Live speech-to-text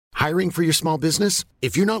Hiring for your small business?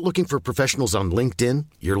 If you're not looking for professionals on LinkedIn,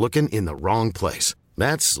 you're looking in the wrong place.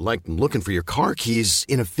 That's like looking for your car keys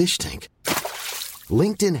in a fish tank.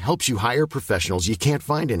 LinkedIn helps you hire professionals you can't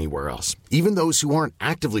find anywhere else, even those who aren't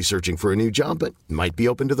actively searching for a new job but might be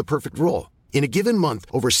open to the perfect role. In a given month,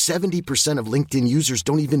 over 70% of LinkedIn users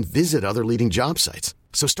don't even visit other leading job sites.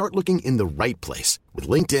 So start looking in the right place. With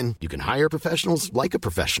LinkedIn, you can hire professionals like a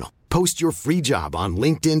professional. Post your free job on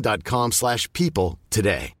linkedin.com/people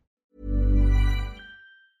today.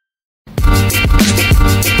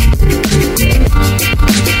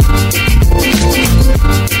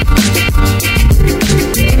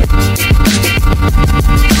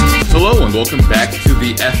 Hello and welcome back to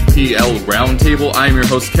the FPL Roundtable. I am your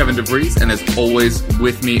host, Kevin DeVries, and as always,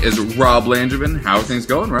 with me is Rob Langevin. How are things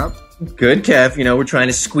going, Rob? Good, Kev. You know, we're trying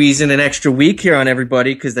to squeeze in an extra week here on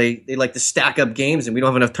everybody because they like to stack up games, and we don't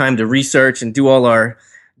have enough time to research and do all our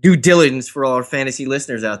due diligence for all our fantasy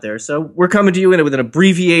listeners out there. So we're coming to you with an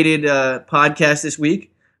abbreviated podcast this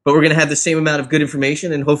week, but we're going to have the same amount of good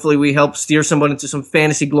information, and hopefully we help steer someone into some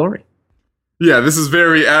fantasy glory. Yeah, this is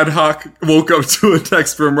very ad hoc. Woke up to a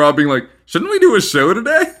text from Rob being like, shouldn't we do a show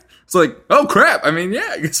today? It's like, oh crap. I mean, yeah,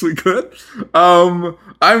 I guess we could.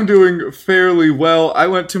 I'm doing fairly well. I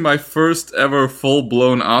went to my first ever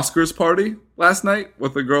full-blown Oscars party last night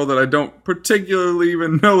with a girl that I don't particularly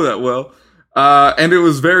even know that well. And it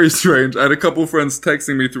was very strange. I had a couple friends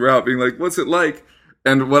texting me throughout being like, what's it like?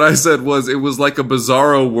 And what I said was it was like a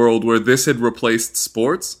bizarro world where this had replaced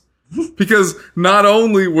sports. Because not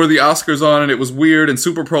only were the Oscars on and it was weird and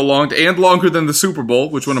super prolonged and longer than the Super Bowl,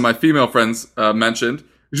 which one of my female friends mentioned.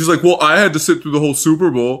 She's like, well, I had to sit through the whole Super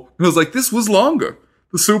Bowl. And I was like, this was longer.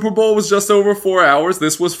 The Super Bowl was just over 4 hours.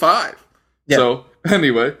 This was 5. Yeah. So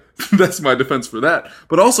anyway, that's my defense for that.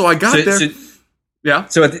 But also I got there. Yeah.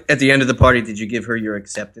 So at the end of the party, did you give her your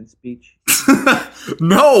acceptance speech?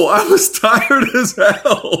 No, I was tired as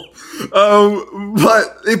hell.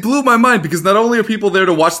 But it blew my mind because not only are people there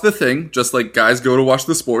to watch the thing, just like guys go to watch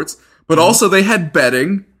the sports, but also they had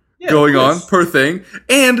betting going on per thing.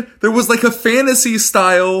 And there was like a fantasy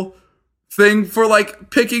style thing for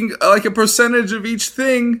like picking like a percentage of each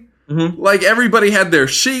thing. Mm-hmm. Like everybody had their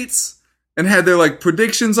sheets and had their like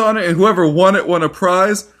predictions on it, and whoever won it won a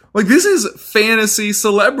prize. Like, this is fantasy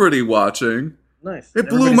celebrity watching. Nice. It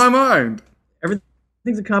blew my mind.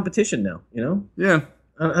 Everything's a competition now, you know? Yeah.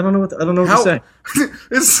 I don't know what to say.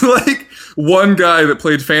 It's like one guy that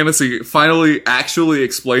played fantasy finally actually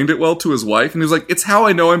explained it well to his wife, and he was like, it's how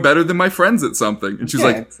I know I'm better than my friends at something. And she's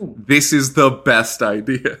like, this is the best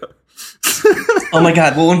idea. Oh my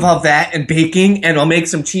God, we'll involve that and baking, and I'll make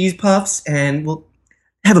some cheese puffs, and we'll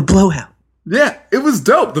have a blowout. Yeah, it was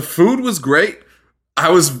dope. The food was great. I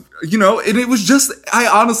was, you know, and it was just, I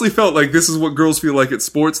honestly felt like this is what girls feel like at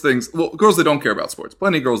sports things. Well, girls that don't care about sports.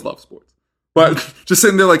 Plenty of girls love sports. But just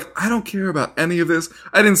sitting there like, I don't care about any of this.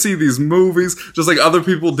 I didn't see these movies. Just like other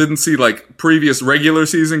people didn't see like previous regular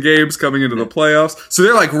season games coming into the playoffs. So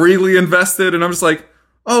they're like really invested. And I'm just like,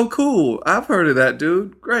 oh, cool. I've heard of that,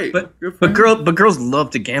 dude. Great. But girls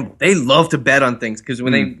love to gamble. They love to bet on things because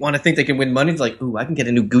when they want to think they can win money, it's like, ooh, I can get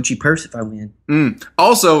a new Gucci purse if I win.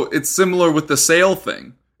 Also, it's similar with the sale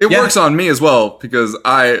thing. It works on me as well because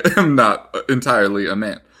I am not entirely a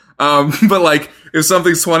man. But like, if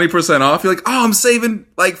something's 20% off, you're like, oh, I'm saving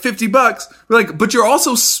like $50. You're like, but you're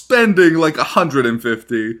also spending like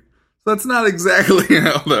 $150. So that's not exactly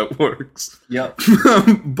how that works. Yep.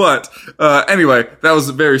 But anyway, that was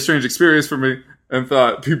a very strange experience for me, and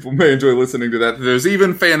thought people may enjoy listening to that. There's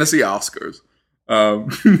even fantasy Oscars,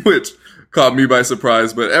 which caught me by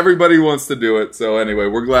surprise, but everybody wants to do it. So anyway,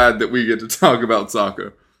 we're glad that we get to talk about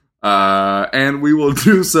soccer. And we will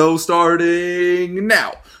do so starting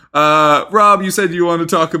now. Rob, you said you want to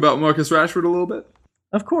talk about Marcus Rashford a little bit?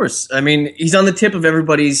 Of course. I mean, he's on the tip of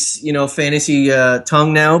everybody's, you know, fantasy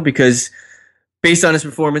tongue now because based on his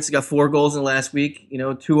performance, he got 4 goals in the last week, you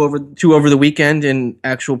know, two over the weekend in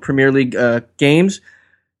actual Premier League games.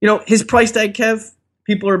 You know, his price tag, Kev,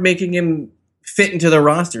 people are making him fit into their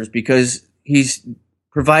rosters because he's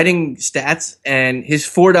providing stats, and his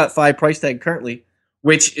 4.5 price tag currently,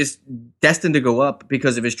 which is destined to go up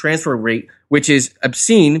because of his transfer rate, which is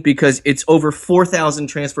obscene because it's over 4,000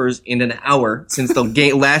 transfers in an hour since the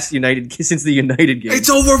United game. It's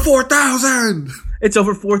over 4,000. It's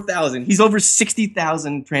over 4,000. He's over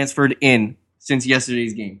 60,000 transferred in since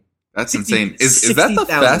yesterday's game. That's insane. Is that the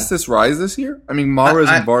fastest rise this year? I mean, Mahrez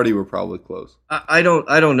and Vardy were probably close. I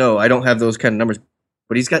don't know. I don't have those kind of numbers.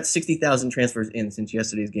 But he's got 60,000 transfers in since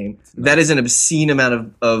yesterday's game. Nice. That is an obscene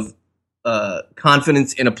amount of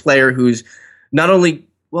confidence in a player who's not only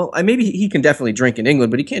Well, maybe he can definitely drink in England,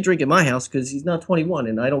 but he can't drink in my house because he's not 21,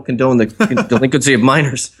 and I don't condone the delinquency of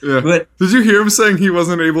minors. Yeah. But did you hear him saying he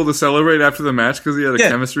wasn't able to celebrate after the match because he had a Yeah.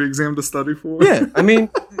 chemistry exam to study for? yeah, I mean,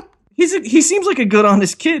 he seems like a good,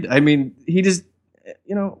 honest kid. I mean, he just,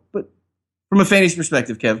 but from a fantasy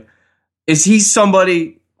perspective, Kev, is he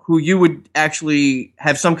somebody who you would actually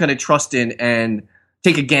have some kind of trust in and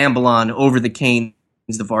take a gamble on over the Kanes,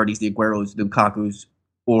 the Vardys, the Agueros, the Lukakus,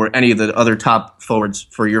 or any of the other top forwards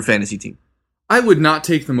for your fantasy team? I would not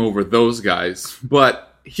take them over those guys,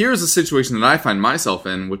 but here's a situation that I find myself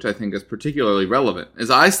in, which I think is particularly relevant,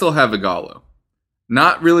 is I still have Ighalo.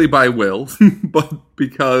 Not really by will, but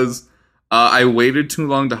because I waited too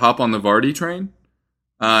long to hop on the Vardy train,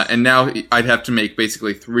 and now I'd have to make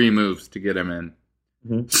basically 3 moves to get him in.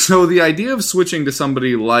 Mm-hmm. So the idea of switching to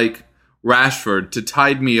somebody like Rashford to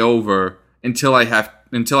tide me over until I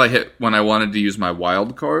hit when I wanted to use my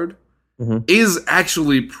wild card is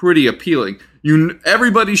actually pretty appealing.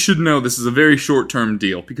 Everybody should know this is a very short-term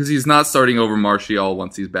deal because he's not starting over Martial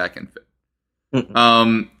once he's back in fit.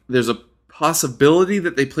 There's a possibility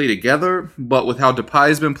that they play together, but with how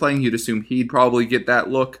Depay's been playing, you'd assume he'd probably get that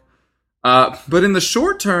look. But in the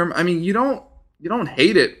short term, I mean, you don't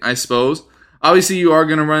hate it, I suppose. Obviously, you are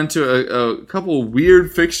going to run into a couple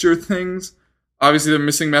weird fixture things. Obviously, they're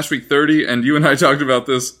missing match week 30, and you and I talked about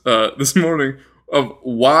this this morning of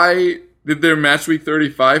why did their match week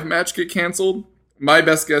 35 match get canceled. My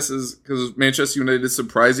best guess is because Manchester United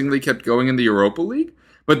surprisingly kept going in the Europa League,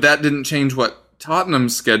 but that didn't change what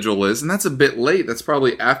Tottenham's schedule is, and that's a bit late. That's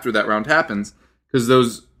probably after that round happens, because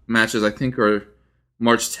those matches, I think, are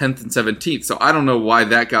March 10th and 17th, so I don't know why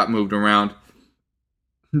that got moved around.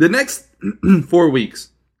 The next 4 weeks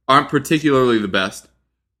aren't particularly the best.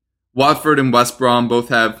 Watford and West Brom both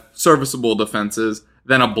have serviceable defenses,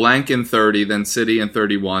 then a blank in 30, then City in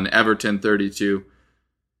 31, Everton 32,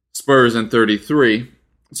 Spurs in 33.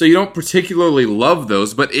 So you don't particularly love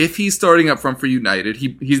those, but if he's starting up front for United,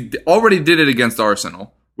 he already did it against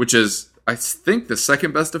Arsenal, which is, I think, the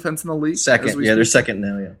second best defense in the league. Second, yeah, they're second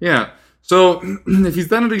now, yeah. Yeah, so if he's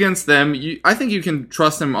done it against them, I think you can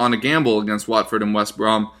trust him on a gamble against Watford and West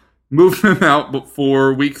Brom, move him out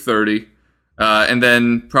before week 30, and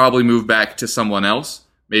then probably move back to someone else.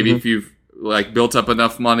 Maybe if you've built up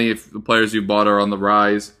enough money, if the players you bought are on the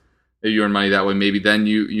rise, if you earn money that way, maybe then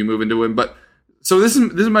you move into him. But so this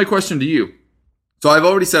is my question to you. So I've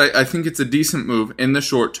already said I think it's a decent move in the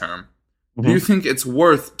short term. Do you think it's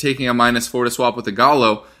worth taking a -4 to swap with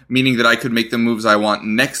Ighalo, meaning that I could make the moves I want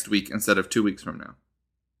next week instead of 2 weeks from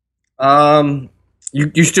now?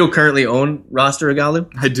 You still currently own roster Ighalo?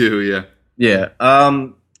 I do, yeah. Yeah.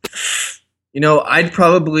 I'd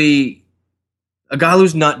probably...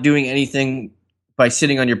 Ighalo's not doing anything by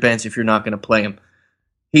sitting on your bench if you're not going to play him.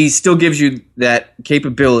 He still gives you that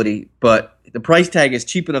capability, but the price tag is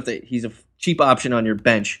cheap enough that he's a cheap option on your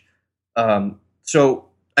bench. So,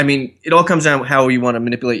 I mean, it all comes down to how you want to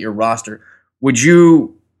manipulate your roster. Would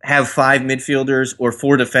you have 5 midfielders or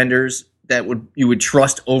 4 defenders that you would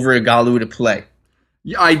trust over Ighalo to play?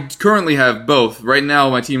 Yeah, I currently have both. Right now,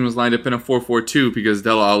 my team is lined up in a 4-4-2 because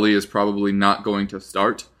Dele Alli is probably not going to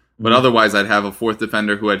start. But otherwise, I'd have a 4th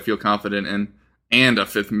defender who I'd feel confident in and a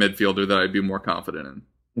 5th midfielder that I'd be more confident in.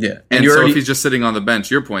 Yeah. And so if he's just sitting on the bench,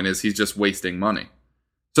 your point is he's just wasting money.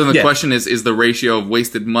 So the question is the ratio of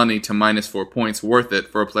wasted money to -4 points worth it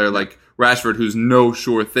for a player like Rashford, who's no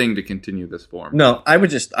sure thing to continue this form? No, I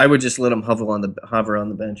would just let him hover on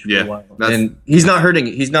the bench for a while. And he's not hurting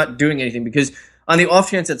it. He's not doing anything because on the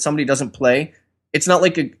off chance that somebody doesn't play, it's not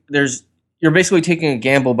like you're basically taking a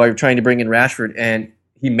gamble by trying to bring in Rashford, and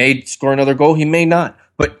he may score another goal, he may not.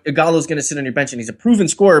 But Ighalo's going to sit on your bench, and he's a proven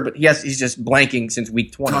scorer, but he's just blanking since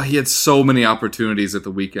week 20. Oh, he had so many opportunities at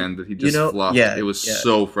the weekend that he just fluffed. Yeah, it was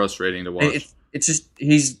so frustrating to watch. It's just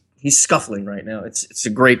he's scuffling right now. It's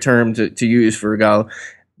a great term to use for Ighalo.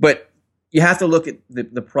 But you have to look at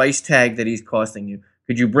the price tag that he's costing you.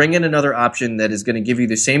 Could you bring in another option that is going to give you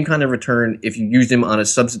the same kind of return if you used him on a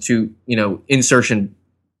substitute, insertion?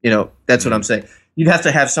 That's what I'm saying. You'd have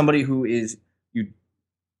to have somebody who is you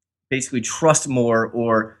basically trust more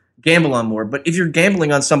or gamble on more. But if you're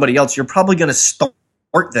gambling on somebody else, you're probably going to start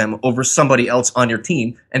them over somebody else on your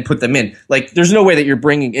team and put them in. Like, there's no way that you're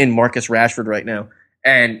bringing in Marcus Rashford right now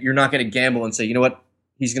and you're not going to gamble and say, you know what,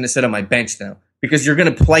 he's going to sit on my bench now. Because you're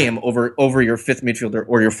going to play him over your 5th midfielder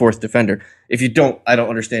or your 4th defender. If you don't, I don't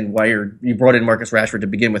understand why you brought in Marcus Rashford to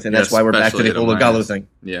begin with, and that's why we're back to the whole Ighalo thing.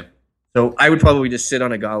 Yeah. So I would probably just sit on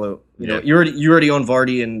Ighalo. You already own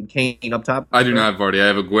Vardy and Kane up top. I do not have Vardy. I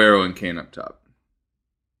have Aguero and Kane up top.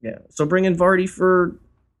 Yeah. So bring in Vardy for.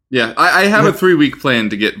 Yeah, I have a 3-week plan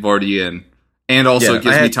to get Vardy in, And also Yeah, it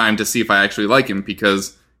gives me time to see if I actually like him,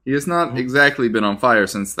 because he has not exactly been on fire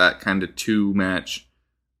since that kind of 2-match,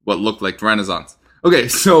 what looked like renaissance. Okay,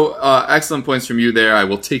 so excellent points from you there. I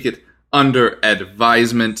will take it under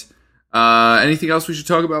advisement. Anything else we should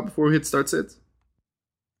talk about before we hit start sits?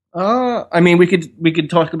 I mean, we could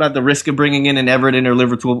talk about the risk of bringing in an Everton or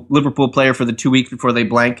Liverpool player for the 2 weeks before they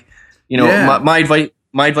blank. You know, Yeah.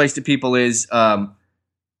 my advice to people is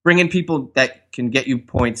bring in people that can get you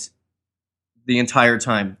points the entire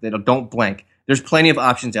time. They don't blank. There's plenty of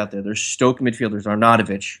options out there. There's Stoke midfielders,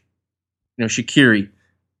 Arnautovic, Shaqiri,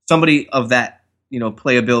 somebody of that,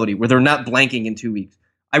 playability where they're not blanking in 2 weeks.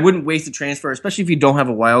 I wouldn't waste a transfer, especially if you don't have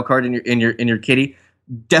a wild card in your kitty.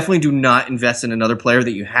 Definitely do not invest in another player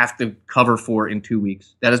that you have to cover for in 2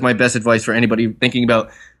 weeks. That is my best advice for anybody thinking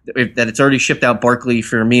about that. It's already shipped out Barkley,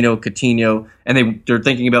 Firmino, Coutinho, and they're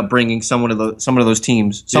thinking about bringing someone of those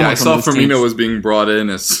teams. Yeah, I saw Firmino was being brought in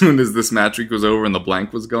as soon as this match week was over and the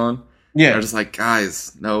blank was gone. Yeah, I was just like,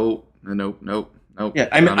 guys, no. Yeah,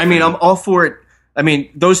 I mean, I'm all for it. I mean,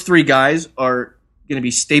 those 3 guys are going to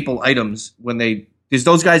be staple items because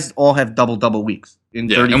those guys all have double weeks. In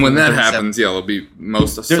 30, and when that 37. happens, they'll be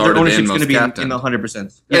most Their started ownership's in, most be captain. in the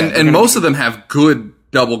 100%. And most of them have good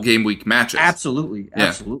double game week matches. Absolutely.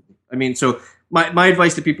 I mean, so my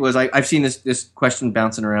advice to people is I've seen this question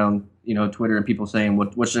bouncing around, Twitter, and people saying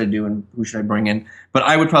what should I do and who should I bring in? But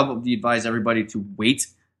I would probably advise everybody to wait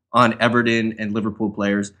on Everton and Liverpool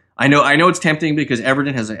players. I know it's tempting because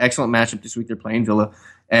Everton has an excellent matchup this week. They're playing Villa,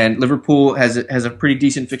 and Liverpool has a pretty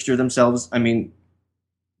decent fixture themselves. I mean,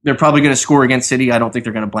 they're probably going to score against City. I don't think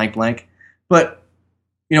they're going to blank. But,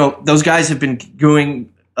 those guys have been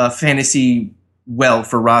doing fantasy well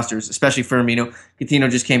for rosters, especially Firmino. Coutinho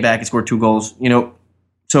just came back and scored 2 goals.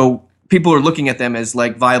 So people are looking at them as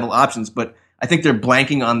like viable options, but I think they're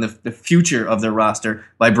blanking on the future of their roster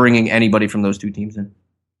by bringing anybody from those 2 teams in.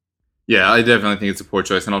 Yeah, I definitely think it's a poor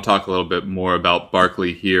choice, and I'll talk a little bit more about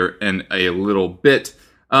Barkley here in a little bit.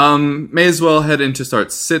 May as well head into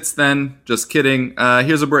start sits then. Just kidding.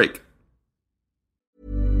 Here's a break.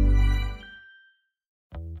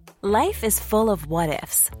 Life is full of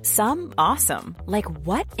what-ifs. Some awesome, like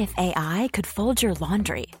what if AI could fold your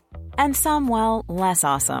laundry? And some, well, less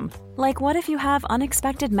awesome, like what if you have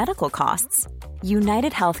unexpected medical costs?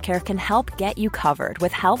 United Healthcare can help get you covered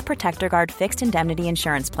with Health Protector Guard fixed indemnity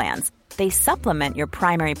insurance plans. They supplement your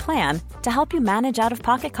primary plan to help you manage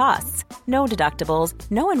out-of-pocket costs. No deductibles,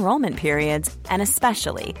 no enrollment periods, and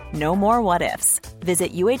especially no more what-ifs.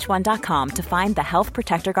 Visit uh1.com to find the Health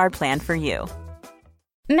Protector Guard plan for you.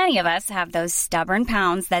 Many of us have those stubborn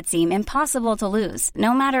pounds that seem impossible to lose,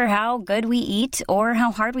 no matter how good we eat or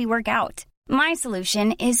how hard we work out. My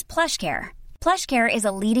solution is PlushCare. PlushCare is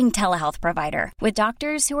a leading telehealth provider with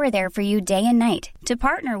doctors who are there for you day and night to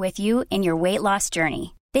partner with you in your weight loss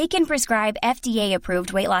journey. They can prescribe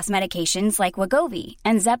FDA-approved weight loss medications like Wegovy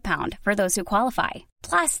and Zepbound for those who qualify.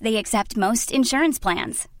 Plus, they accept most insurance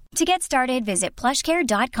plans. To get started, visit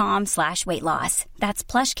plushcare.com/weightloss. That's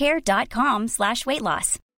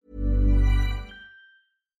plushcare.com/weightloss.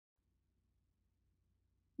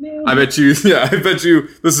 I bet you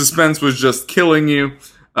the suspense was just killing you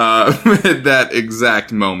at that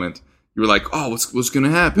exact moment. You were like, oh, what's going to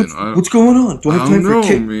happen? What's going on? Do I have time for a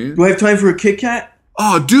Kit? Man. Do I have time for a Kit Kat?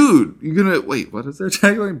 Oh, dude, you're going to... Wait, what is that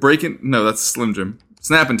tagline? No, that's Slim Jim.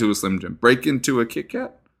 Snap into a Slim Jim. Break into a Kit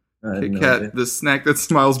Kat? Kit Kat, the snack that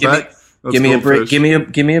smiles back. Give me a break. Give me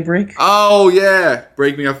a break. Oh, yeah.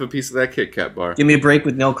 Break me off a piece of that Kit Kat bar. Give me a break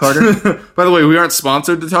with Nell Carter. By the way, we aren't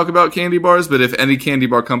sponsored to talk about candy bars, but if any candy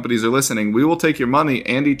bar companies are listening, we will take your money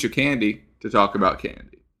and eat your candy to talk about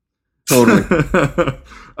candy. Totally.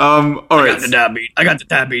 All right. I got the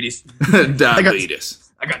diabetes.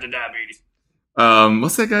 Diabetes. I got the diabetes.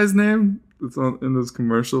 What's that guy's name that's in those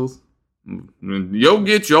commercials? Yo,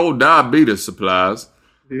 get your diabetes supplies.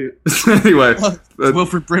 Anyway,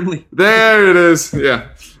 Wilfred Brimley. There it is. Yeah.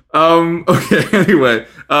 Okay. Anyway,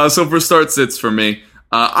 so for start sits for me,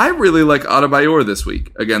 I really like Adebayor this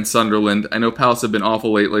week against Sunderland. I know Palace have been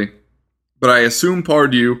awful lately, but I assume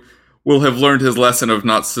Pardew will have learned his lesson of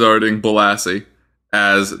not starting Bolasie,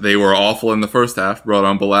 as they were awful in the first half. Brought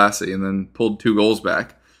on Bolasie and then pulled 2 goals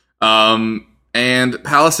back. And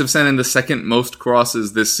Palace have sent in the second most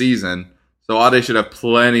crosses this season. So Ade should have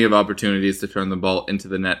plenty of opportunities to turn the ball into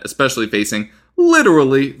the net, especially facing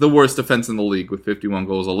literally the worst defense in the league with 51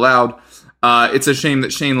 goals allowed. It's a shame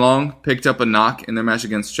that Shane Long picked up a knock in their match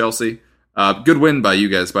against Chelsea. Good win by you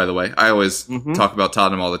guys, by the way. I always talk about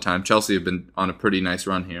Tottenham all the time. Chelsea have been on a pretty nice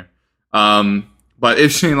run here. But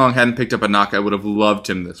if Shane Long hadn't picked up a knock, I would have loved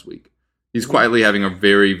him this week. He's quietly having a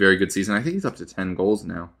very, very good season. I think he's up to 10 goals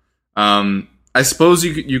now. I suppose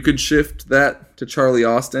you could shift that to Charlie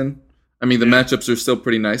Austin. I mean, the matchups are still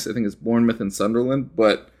pretty nice. I think it's Bournemouth and Sunderland,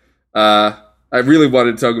 but I really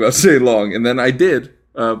wanted to talk about Shea Long, and then I did,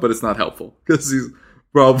 but it's not helpful because he's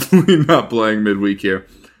probably not playing midweek here.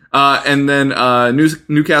 And then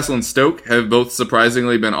Newcastle and Stoke have both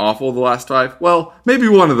surprisingly been awful the last 5. Well, maybe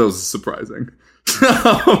one of those is surprising.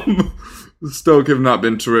 Stoke have not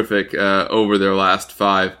been terrific over their last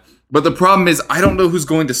 5. But the problem is, I don't know who's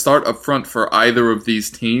going to start up front for either of these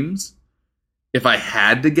teams. If I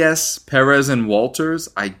had to guess, Perez and Walters,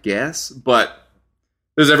 I guess. But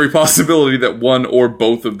there's every possibility that one or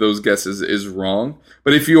both of those guesses is wrong.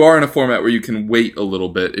 But if you are in a format where you can wait a little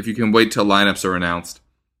bit, if you can wait till lineups are announced,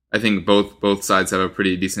 I think both sides have a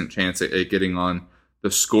pretty decent chance at getting on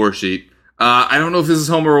the score sheet. I don't know if this is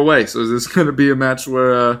home or away. So is this going to be a match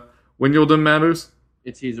where Wijnaldum matters?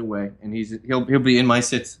 He's away, and he'll be in my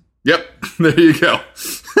sits. Yep, there you go.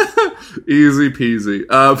 Easy peasy.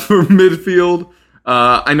 For midfield,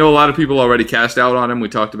 I know a lot of people already cashed out on him. We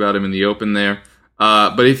talked about him in the open there.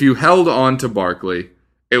 But if you held on to Barkley,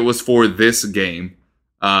 it was for this game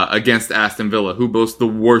against Aston Villa, who boasts the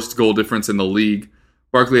worst goal difference in the league.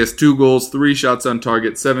 Barkley has 2 goals, 3 shots on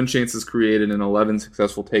target, 7 chances created, and 11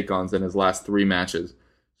 successful take-ons in his last 3 matches.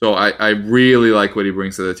 So I really like what he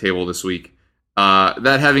brings to the table this week.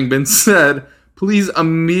 That having been said, please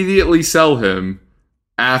immediately sell him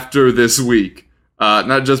after this week.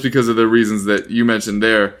 Not just because of the reasons that you mentioned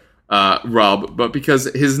there, Rob, but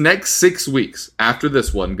because his next 6 weeks after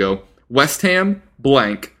this one go West Ham,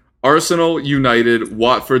 blank, Arsenal, United,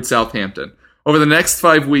 Watford, Southampton. Over the next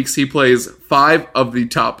 5 weeks, he plays 5 of the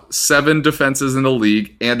top 7 defenses in the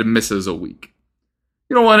league and misses a week.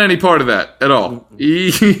 You don't want any part of that at all,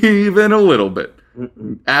 even a little bit.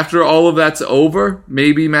 After all of that's over,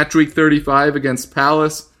 maybe match week 35 against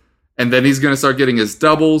Palace, and then he's going to start getting his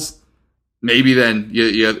doubles. Maybe then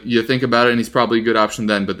you think about it, and he's probably a good option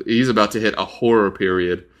then, but he's about to hit a horror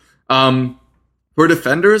period. For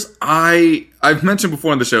defenders, I've mentioned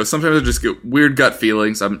before on the show, sometimes I just get weird gut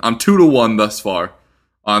feelings. I'm 2-1 thus far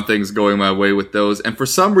on things going my way with those. And for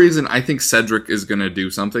some reason, I think Cedric is going to do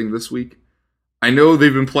something this week. I know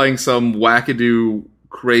they've been playing some wackadoo,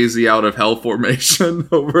 crazy out of hell formation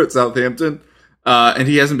over at Southampton. And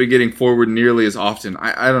he hasn't been getting forward nearly as often.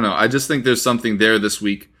 I don't know. I just think there's something there this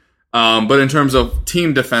week. But in terms of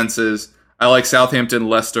team defenses, I like Southampton,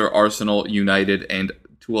 Leicester, Arsenal, United, and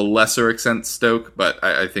to a lesser extent Stoke, but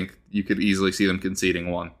I think you could easily see them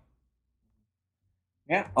conceding 1.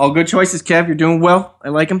 Yeah, all good choices, Kev. You're doing well. I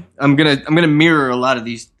like them. I'm gonna mirror a lot of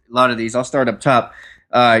these. I'll start up top.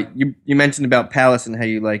 You mentioned about Palace and how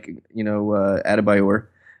you like Adebayor.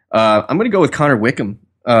 I'm gonna go with Connor Wickham.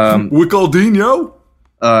 Wickaldinho.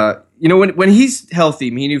 When he's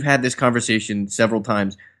healthy, me and you've had this conversation several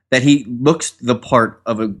times that he looks the part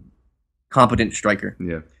of a competent striker.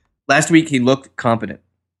 Yeah. Last week he looked competent.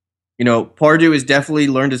 Pardew has definitely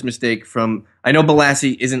learned his mistake from. I know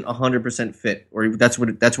Balassi isn't 100% fit, or that's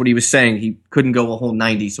what he was saying. He couldn't go a whole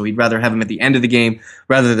 90, so he'd rather have him at the end of the game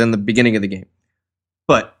rather than the beginning of the game.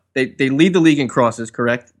 But they lead the league in crosses,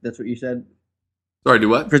 correct? That's what you said. Sorry, do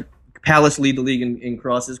what? Palace lead the league in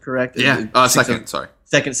crosses, correct? Yeah, second. Sorry,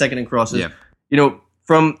 second in crosses. Yeah.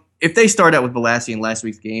 If they start out with Balassi in last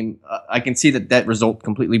week's game, I can see that result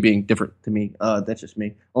completely being different to me. That's just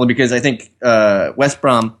me, only because I think West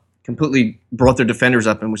Brom completely brought their defenders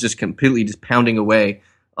up and was just completely just pounding away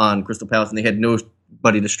on Crystal Palace, and they had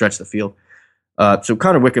nobody to stretch the field. So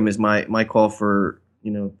Connor Wickham is my call for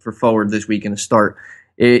forward this week and a start.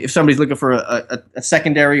 If somebody's looking for a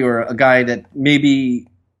secondary or a guy that maybe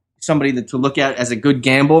somebody to look at as a good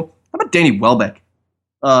gamble, how about Danny Welbeck?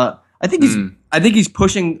 I think he's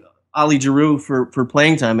pushing Ali Giroud for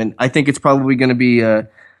playing time, and I think it's probably going to be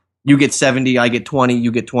you get 70, I get 20,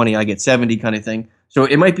 you get 20, I get 70 kind of thing. So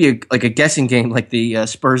it might be a guessing game like the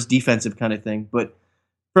Spurs defensive kind of thing. But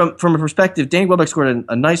from a perspective, Danny Welbeck scored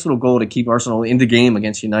a nice little goal to keep Arsenal in the game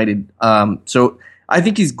against United. So I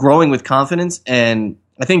think he's growing with confidence, and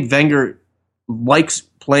I think Wenger likes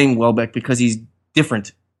playing Welbeck because he's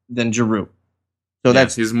different than Giroud. So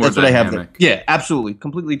he's more that's what I have there. dynamic. Yeah, absolutely.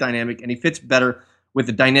 Completely dynamic, and he fits better with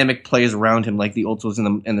the dynamic players around him like the Ozils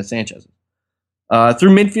and the Sanchez's.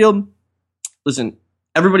 Through midfield, listen,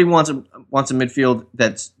 everybody wants a midfield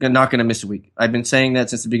that's not going to miss a week. I've been saying that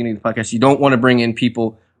since the beginning of the podcast. You don't want to bring in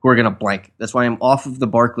people who are going to blank. That's why I'm off of the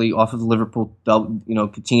Barkley, off of the Liverpool,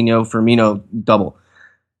 Coutinho, Firmino double.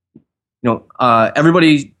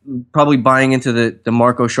 Everybody's probably buying into the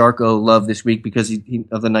Marco Sharko love this week because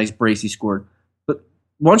of the nice brace he scored. But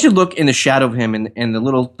why don't you look in the shadow of him and the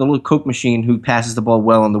little Coke machine who passes the ball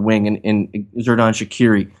well on the wing and Xherdan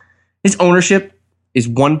Shaqiri. His ownership is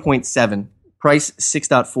 1.7, price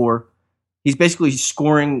 6.4. He's basically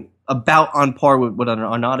scoring about on par with what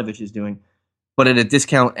Arnautovic is doing, but at a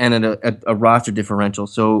discount and at a roster differential.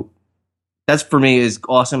 So that's, for me, is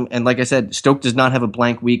awesome. And like I said, Stoke does not have a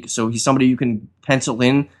blank week, so he's somebody you can pencil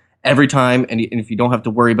in every time, and if you don't have to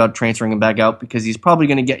worry about transferring him back out, because he's probably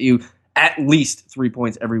going to get you at least 3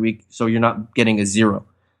 points every week, so you're not getting a 0.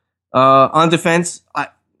 On defense, I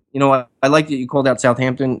like that you called out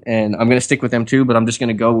Southampton, and I'm going to stick with them too, but I'm just going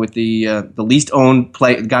to go with the least owned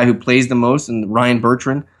guy who plays the most, and Ryan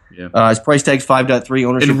Bertrand. Yeah. His price tag's 5.3,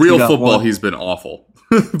 ownership in real 2.1. football, he's been awful.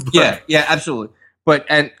 Yeah, absolutely. But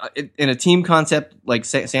in a team concept like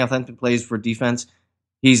Southampton plays for defense,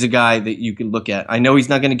 he's a guy that you can look at. I know he's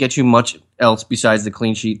not going to get you much else besides the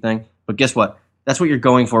clean sheet thing, but guess what? That's what you're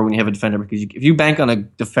going for when you have a defender, because if you bank on a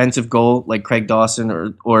defensive goal like Craig Dawson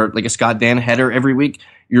or like a Scott Dan header every week,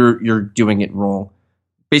 you're doing it wrong.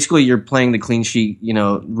 Basically, you're playing the clean sheet,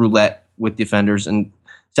 roulette with defenders. And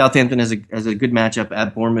Southampton has a good matchup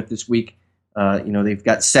at Bournemouth this week. They've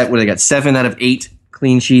got 7 out of 8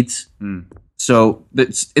 clean sheets. So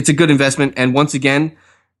it's a good investment. And once again,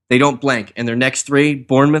 they don't blank. And their next 3,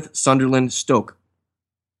 Bournemouth, Sunderland, Stoke.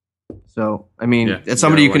 So, it's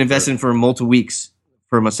somebody you can invest in for multiple weeks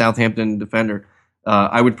from a Southampton defender.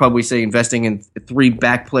 I would probably say investing in 3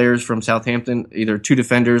 back players from Southampton, either 2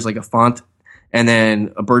 defenders like a Font, and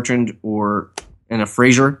then a Bertrand and a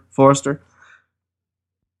Fraser Forrester.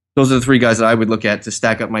 Those are the 3 guys that I would look at to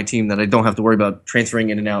stack up my team that I don't have to worry about transferring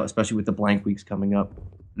in and out, especially with the blank weeks coming up.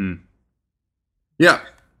 Yeah.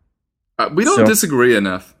 We don't disagree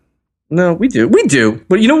enough. No, we do. We do.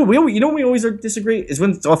 But we always disagree is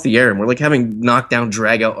when it's off the air and we're like having knockdown,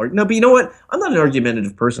 drag out. But you know what? I'm not an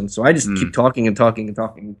argumentative person, so I just keep talking and talking and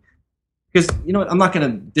talking. Because, I'm not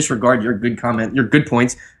going to disregard your good comment, your good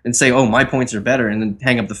points, and say, oh, my points are better, and then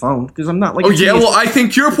hang up the phone. Because I'm not like... I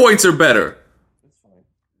think your points are better.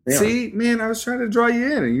 They See, man, I was trying to draw you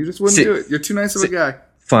in, and you just wouldn't do it. You're too nice of a guy.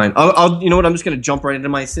 Fine. I'll. You know what? I'm just going to jump right into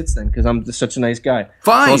my sits then, because I'm just such a nice guy.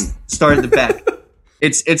 Fine. So I'll start at the back.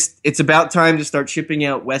 It's about time to start shipping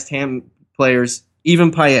out West Ham players, even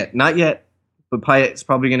Payet. Not yet, but Payet's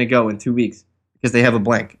probably going to go in 2 weeks because they have a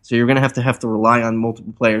blank. So you're going to have to rely on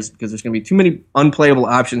multiple players because there's going to be too many unplayable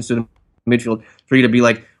options to the midfield for you to be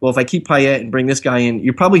like, well, if I keep Payet and bring this guy in,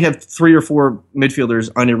 you probably have 3 or 4 midfielders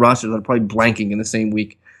on your roster that are probably blanking in the same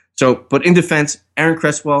week. So, but in defense, Aaron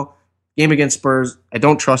Cresswell, game against Spurs, I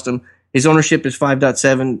don't trust him. His ownership is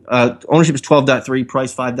 5.7. Ownership is 12.3.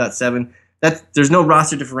 Price 5.7. There's no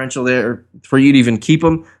roster differential there for you to even keep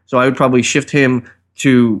him. So I would probably shift him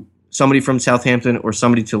to somebody from Southampton or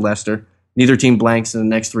somebody to Leicester. Neither team blanks in the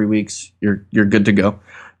next 3 weeks. You're good to go.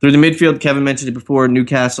 Through the midfield, Kevin mentioned it before.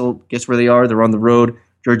 Newcastle, guess where they are? They're on the road.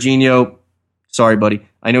 Jorginho, sorry, buddy.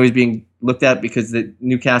 I know he's being looked at because the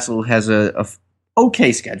Newcastle has a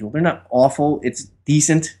okay schedule. They're not awful. It's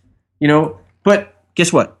decent, But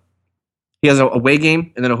guess what? He has a away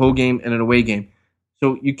game and then a home game and an away game.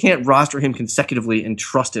 So you can't roster him consecutively and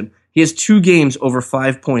trust him. He has 2 games over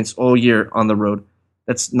 5 points all year on the road.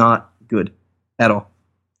 That's not good at all.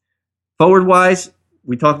 Forward-wise,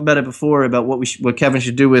 we talked about it before about what Kevin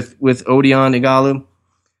should do with Odion Igalo.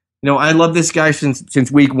 I love this guy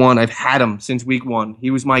since week 1. I've had him since week 1. He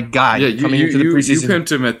was my guy coming into the preseason. You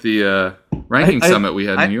pimped him at the ranking summit we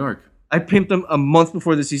had in New York. I pimped him a month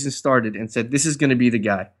before the season started and said, this is going to be the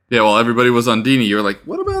guy. Yeah, well, everybody was on Dini. You were like,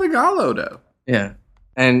 what about Igalo, though? Yeah.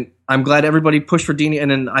 And I'm glad everybody pushed for Dini,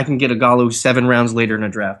 and then I can get Igalo 7 rounds later in a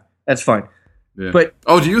draft. That's fine. Yeah. But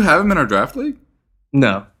do you have him in our draft league?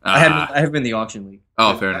 No. I have him in the auction league.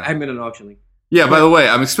 Oh, fair enough. I have him in an auction league. Yeah, by the way,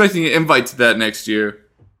 I'm expecting an invite to that next year.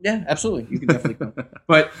 Yeah, absolutely. You can definitely come.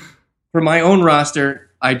 But for my own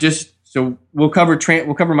roster, we'll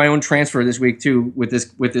cover my own transfer this week too with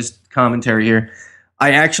this commentary here.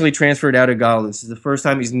 I actually transferred out Igalo. This is the first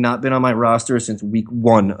time he's not been on my roster since week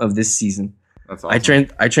 1 of this season. That's awesome.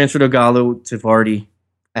 I transferred Igalo to Vardy.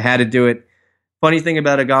 I had to do it. Funny thing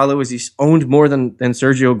about Igalo is he's owned more than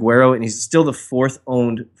Sergio Aguero, and he's still the 4th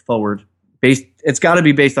owned forward. It's got to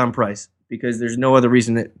be based on price because there's no other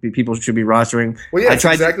reason that people should be rostering. Well, yeah, it's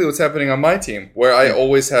exactly what's happening on my team, where I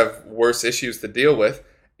always have worse issues to deal with.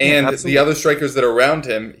 And the other strikers that are around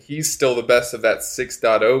him, he's still the best of that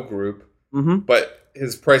 6.0 group. Mm-hmm. But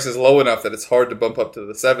his price is low enough that it's hard to bump up to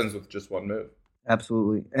the 7s with just one move.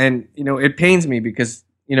 Absolutely. And, it pains me because,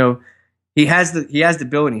 he has the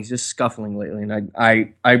bill and he's just scuffling lately.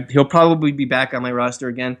 And he'll probably be back on my roster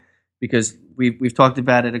again because we've talked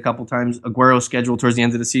about it a couple times. Aguero's schedule towards the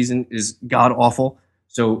end of the season is god awful.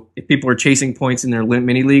 So if people are chasing points in their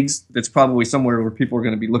mini leagues, that's probably somewhere where people are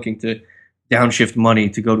going to be looking to downshift money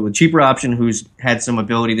to go to a cheaper option who's had some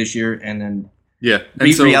ability this year and then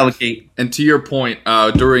reallocate. And to your point,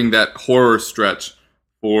 during that horror stretch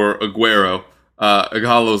for Aguero,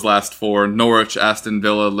 Ighalo's last 4, Norwich, Aston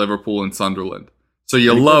Villa, Liverpool, and Sunderland. So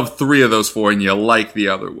you love 3 of those 4 and you like the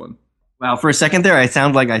other one. Wow, for a second there, I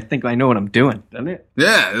sound like I think I know what I'm doing, doesn't it?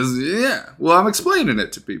 Yeah. Well, I'm explaining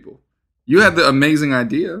it to people. You had the amazing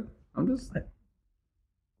idea. I'm the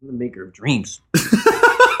maker of dreams.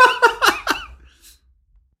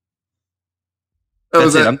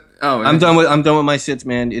 That's it. I'm done with my sits,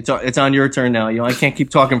 man. It's on your turn now. I can't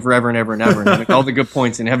keep talking forever and ever and ever and make all the good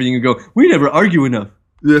points and having you go, we never argue enough.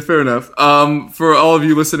 Yeah, fair enough. For all of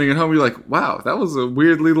you listening at home, you're like, wow, that was a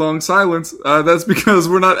weirdly long silence. That's because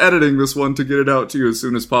we're not editing this one to get it out to you as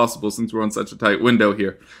soon as possible since we're on such a tight window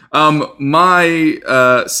here.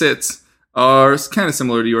 My sits are kind of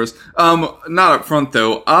similar to yours. Not up front,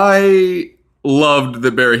 though. I loved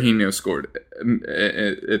that Berahino scored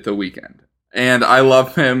at the weekend. And I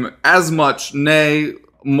love him as much, nay,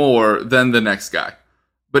 more than the next guy.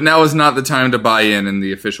 But now is not the time to buy in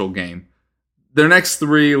the official game. Their next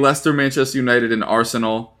 3, Leicester, Manchester United, and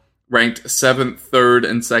Arsenal, ranked 7th, 3rd,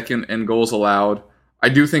 and 2nd in goals allowed. I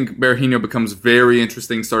do think Berahino becomes very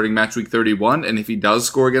interesting starting match week 31, and if he does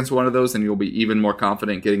score against one of those, then you'll be even more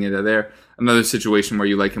confident getting into there. Another situation where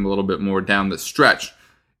you like him a little bit more down the stretch.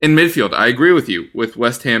 In midfield, I agree with you with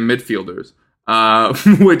West Ham midfielders,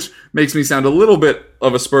 which makes me sound a little bit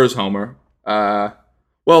of a Spurs homer.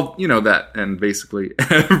 Well, you know that, and basically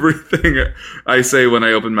everything I say when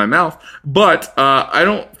I open my mouth. But I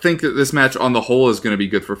don't think that this match on the whole is going to be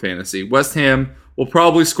good for fantasy. West Ham will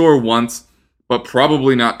probably score once, but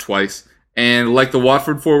probably not twice. And like the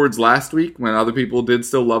Watford forwards last week, when other people did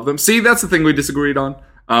still love them. See, that's the thing we disagreed on.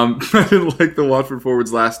 I didn't like the Watford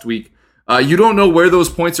forwards last week. You don't know where those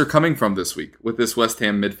points are coming from this week with this West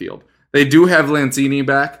Ham midfield. They do have Lanzini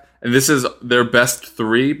back, and this is their best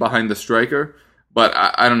 3 behind the striker. But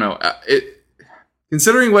I don't know.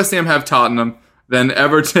 Considering West Ham have Tottenham, then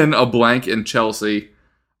Everton, a blank, and Chelsea,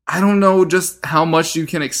 I don't know just how much you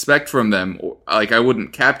can expect from them. Like, I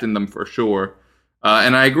wouldn't captain them for sure.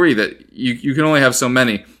 And I agree that you can only have so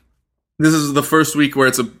many. This is the first week where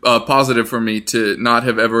it's a positive for me to not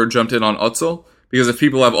have ever jumped in on Özil. Because if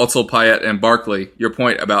people have Özil, Payet, and Barkley, your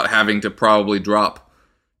point about having to probably drop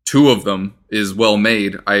 2 of them is well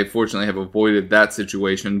made. I fortunately have avoided that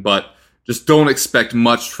situation, but just don't expect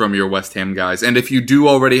much from your West Ham guys. And if you do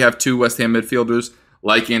already have 2 West Ham midfielders,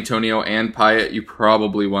 like Antonio and Payet, you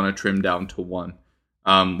probably want to trim down to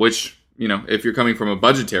 1. Which, if you're coming from a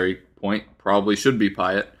budgetary point, probably should be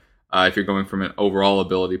Payet. If you're going from an overall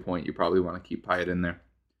ability point, you probably want to keep Payet in there.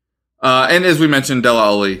 And as we mentioned, Dele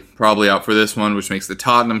Alli probably out for this one, which makes the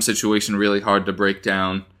Tottenham situation really hard to break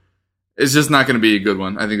down. It's just not going to be a good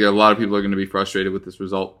one. I think that a lot of people are going to be frustrated with this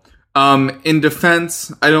result. In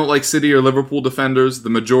defense, I don't like City or Liverpool defenders, the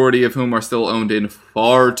majority of whom are still owned in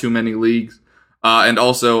far too many leagues. And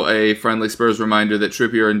also a friendly Spurs reminder that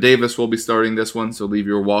Trippier and Davis will be starting this one, so leave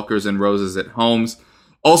your Walkers and Roses at homes.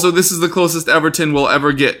 Also, this is the closest Everton will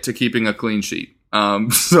ever get to keeping a clean sheet.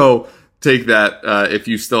 So take that if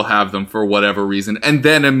you still have them for whatever reason, and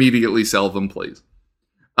then immediately sell them, please.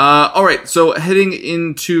 All right, so heading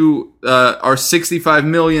into our £65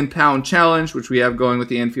 million challenge, which we have going with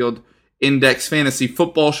the Anfield Index Fantasy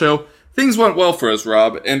Football Show. Things went well for us,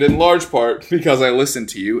 Rob, and in large part because I listened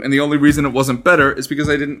to you, and the only reason it wasn't better is because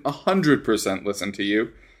I didn't 100% listen to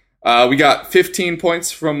you. We got 15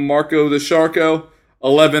 points from Marco the Sharko,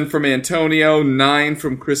 11 from Antonio, 9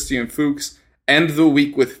 from Christian Fuchs, end the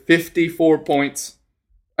week with 54 points.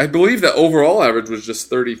 I believe the overall average was just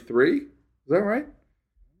 33. Is that right?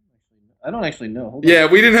 I don't actually know. Hold on. Yeah,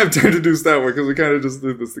 we didn't have time to do stat work because we kind of just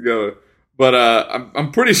did this together. But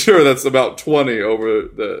I'm pretty sure that's about 20 over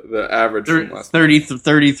the average from last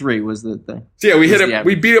 33 was the thing. So yeah, we hit it.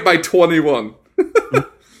 We beat it by 21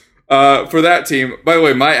 for that team. By the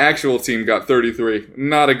way, my actual team got 33.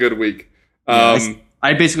 Not a good week.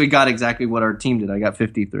 I basically got exactly what our team did. I got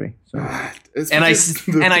 53. So. And I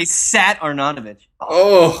sat Arnautovic.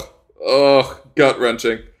 Oh, gut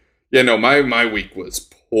wrenching. Yeah, no, my week was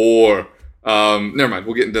poor. Never mind.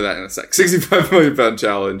 We'll get into that in a sec. £65 million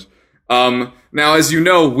challenge. Now, as you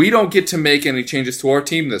know, we don't get to make any changes to our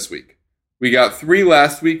team this week. We got 3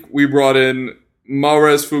 last week. We brought in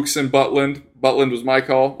Mahrez, Fuchs, and Butland. Butland was my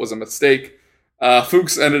call. Was a mistake.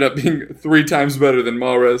 Fuchs ended up being 3 times better than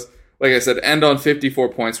Mahrez. Like I said, end on 54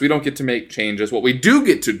 points. We don't get to make changes. What we do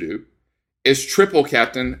get to do is triple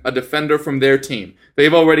captain a defender from their team.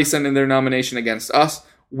 They've already sent in their nomination against us.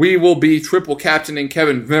 We will be triple captaining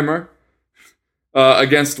Kevin Wimmer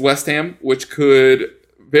against West Ham, which could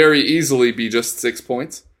very easily be just 6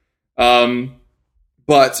 points.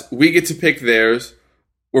 But we get to pick theirs.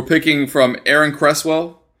 We're picking from Aaron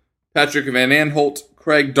Cresswell, Patrick Van Aanholt,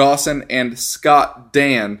 Craig Dawson, and Scott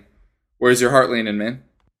Dan. Where's your heart leaning, man?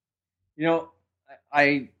 You know,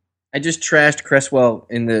 I just trashed Cresswell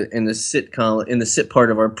in the sit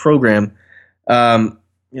part of our program. I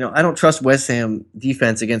don't trust West Ham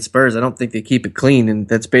defense against Spurs. I don't think they keep it clean, and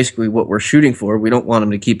that's basically what we're shooting for. We don't want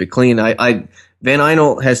them to keep it clean. Van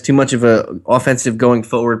Aanholt has too much of a offensive going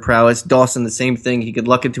forward prowess. Dawson, the same thing. He could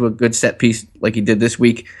luck into a good set piece like he did this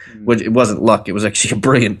week. Which it wasn't luck. It was actually a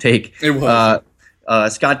brilliant take. It was.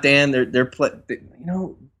 Scott Dan, Dan,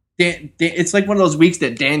 it's like one of those weeks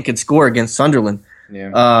that Dan could score against Sunderland.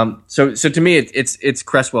 Yeah. So to me, it's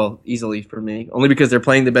Cresswell easily for me, only because they're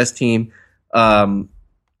playing the best team. And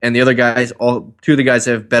the other guys, two of the guys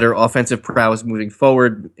have better offensive prowess moving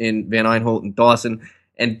forward in Van Aanholt and Dawson.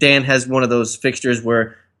 And Dan has one of those fixtures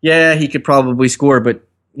where, he could probably score, but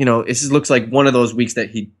it just looks like one of those weeks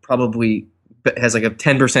that he probably has like a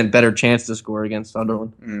 10% better chance to score against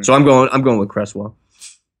Sunderland. So I'm going with Cresswell.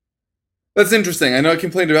 That's interesting. I know I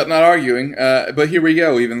complained about not arguing, but here we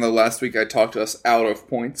go. Even though last week I talked us out of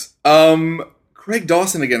points. Craig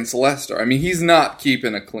Dawson against Leicester. I mean, he's not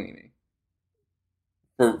keeping a cleanie.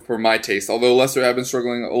 For my taste. Although Leicester have been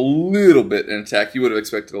struggling a little bit in attack, you would have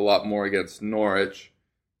expected a lot more against Norwich.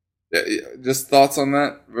 Just thoughts on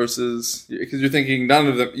that versus... Because you're thinking none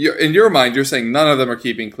of them... in your mind, you're saying none of them are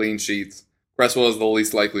keeping clean sheets. Cresswell is the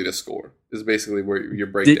least likely to score. Is basically where your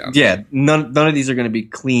breakdown. Yeah, none of these are going to be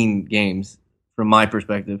clean games from my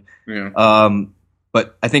perspective. Yeah.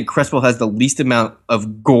 But I think Cresswell has the least amount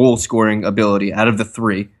of goal scoring ability out of the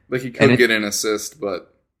three. Like he could get an assist,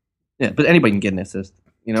 but... Yeah, but anybody can get an assist.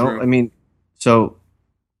 True. I mean, so...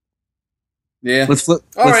 Yeah. Let's flip.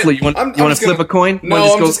 Right. You want to flip a coin?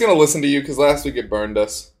 No, I'm just going to listen to you because last week it burned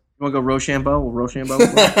us. You want to go Rochambeau? Will Rochambeau?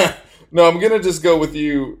 No, I'm going to just go with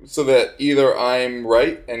you so that either I'm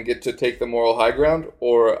right and get to take the moral high ground,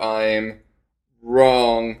 or I'm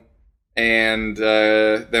wrong and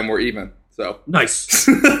then we're even. So nice.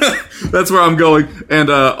 That's where I'm going.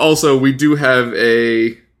 And also, we do have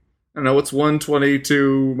I don't know, what's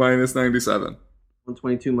 122 minus 97?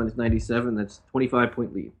 122 minus 97, that's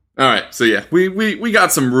 25-point lead. All right, so yeah, we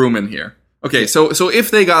got some room in here. Okay, so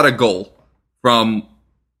if they got a goal from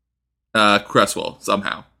Cresswell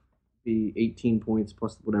somehow, be 18 points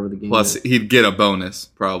plus whatever the game. Plus is. He'd get a bonus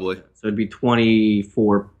probably. So it'd be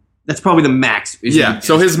 24. That's probably the max. Yeah,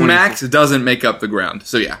 so his 24. Max doesn't make up the ground.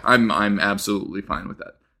 So yeah, I'm absolutely fine with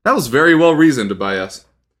that. That was very well reasoned by us.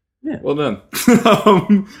 Yeah. Well done.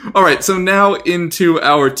 All right, so now into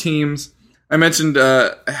our teams. I mentioned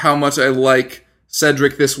how much I like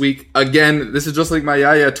Cedric this week. Again, this is just like my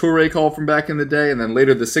Yaya Toure call from back in the day, and then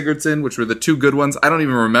later the Sigurdsson, which were the two good ones. I don't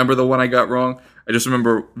even remember the one I got wrong. I just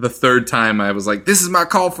remember the third time I was like, this is my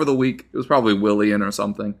call for the week. It was probably Willian or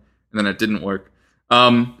something, and then it didn't work. But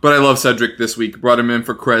I love Cedric this week. Brought him in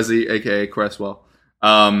for Cressy, a.k.a. Cresswell.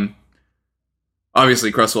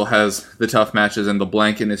 Obviously, Cresswell has the tough matches and the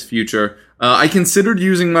blank in his future. I considered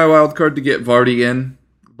using my wild card to get Vardy in,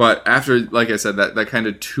 but after, like I said, that kind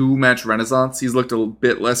of two-match renaissance, he's looked a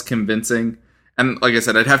bit less convincing. And like I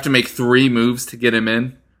said, I'd have to make 3 moves to get him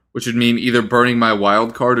in, which would mean either burning my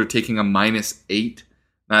wild card or taking a -8,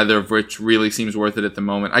 neither of which really seems worth it at the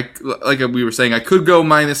moment. Like we were saying, I could go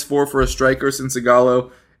 -4 for a striker since Ighalo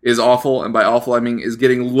is awful, and by awful I mean is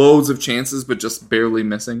getting loads of chances but just barely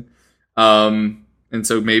missing. And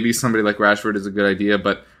so maybe somebody like Rashford is a good idea,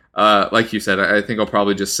 but like you said, I think I'll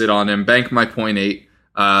probably just sit on him, bank my 0.8,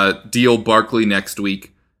 deal Barkley next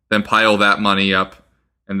week, then pile that money up,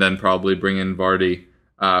 and then probably bring in Vardy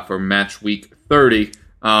for match week 30.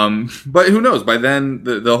 But who knows? By then,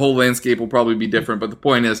 the whole landscape will probably be different. But the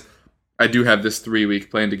point is, I do have this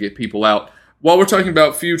 3-week plan to get people out. While we're talking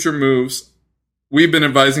about future moves, we've been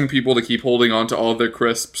advising people to keep holding on to all of their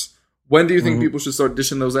crisps. When do you think people should start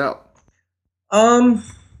dishing those out?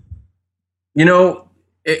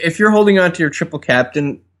 If you're holding on to your triple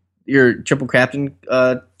captain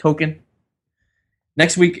token,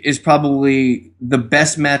 next week is probably the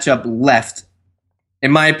best matchup left,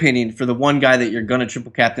 in my opinion, for the one guy that you're going to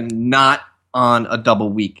triple captain, not on a double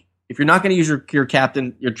week. If you're not going to use your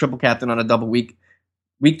triple captain on a double week,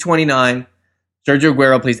 week 29, Sergio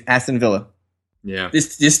Aguero plays Aston Villa. Yeah.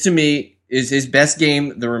 This to me is his best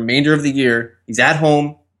game the remainder of the year. He's at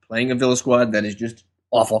home playing a Villa squad that is just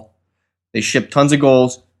awful. They ship tons of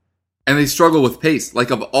goals. And they struggle with pace, like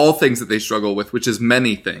of all things that they struggle with, which is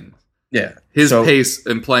many things. Yeah. His pace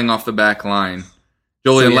and playing off the back line.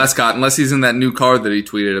 Julian Lescott, unless he's in that new car that he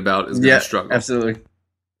tweeted about, is going to struggle. Absolutely.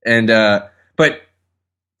 And but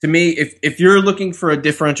to me, if you're looking for a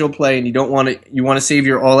differential play and you want to save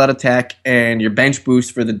your all-out attack and your bench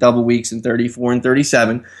boost for the double weeks in 34 and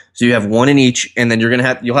 37, so you have one in each, and then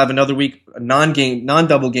you'll have another week, a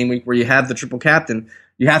non-double game week where you have the triple captain.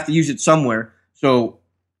 You have to use it somewhere. So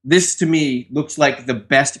this to me looks like the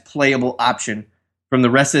best playable option from the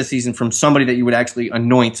rest of the season from somebody that you would actually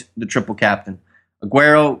anoint the triple captain.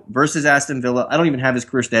 Aguero versus Aston Villa. I don't even have his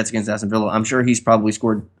career stats against Aston Villa. I'm sure he's probably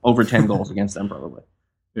scored over 10 goals against them probably.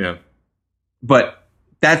 Yeah. But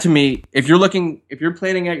that to me, if you're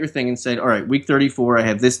planning out your thing and said, all right, week 34, I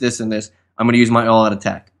have this, and this, I'm going to use my all-out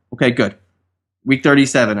attack. Okay, good. Week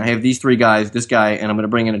 37, I have these three guys, this guy, and I'm going to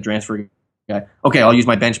bring in a transfer guy. Okay, I'll use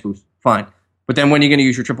my bench boost. Fine. But then when are you going to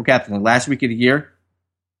use your triple captain? The last week of the year?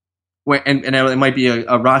 And it might be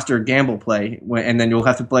a roster gamble play, and then you'll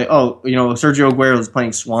have to play, Sergio Aguero is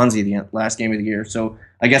playing Swansea the last game of the year, so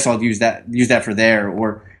I guess I'll use that for there.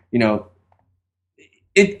 Or, to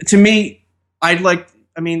me, the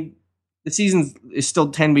season is still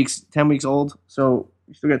 10 weeks old, so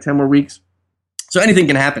you still got 10 more weeks. So anything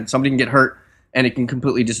can happen. Somebody can get hurt, and it can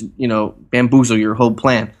completely just, bamboozle your whole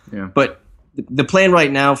plan. Yeah. But the plan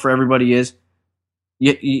right now for everybody is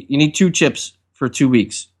you need 2 chips for 2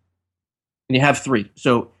 weeks, and you have 3.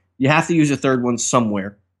 So you have to use a third one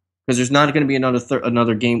somewhere because there's not going to be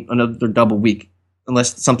another game, another double week,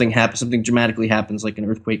 unless something dramatically happens, like an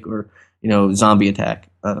earthquake or zombie attack.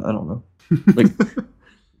 I don't know. Like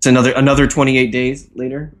it's another 28 days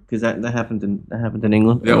later because that happened in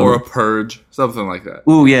England. Yeah, or a purge, something like that.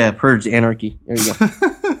 Ooh, yeah, purge, anarchy. There you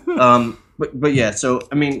go. But yeah, so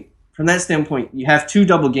I mean, from that standpoint, you have 2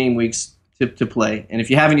 double game weeks to play, and if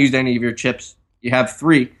you haven't used any of your chips, you have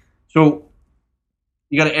 3. So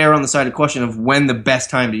you got to err on the side of question of when the best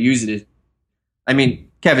time to use it is. I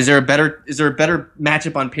mean, Kev, is there a better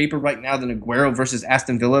matchup on paper right now than Aguero versus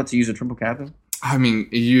Aston Villa to use a triple captain? I mean,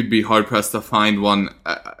 you'd be hard pressed to find one.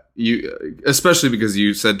 Especially because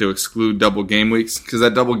you said to exclude double game weeks, because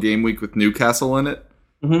that double game week with Newcastle in it,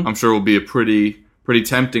 I'm sure will be a pretty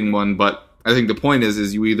tempting one. But I think the point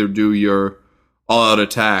is you either do your all out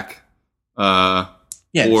attack,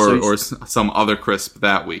 or some other crisp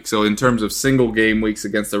that week. So in terms of single game weeks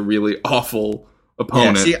against a really awful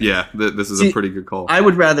opponent, this is a pretty good call.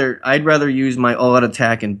 I'd rather use my all-out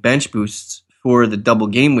attack and bench boosts for the double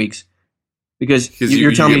game weeks because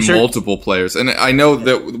you're telling me multiple players. And I know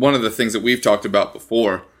that one of the things that we've talked about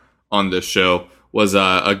before on this show was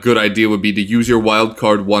a good idea would be to use your wild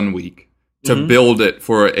card 1 week to build it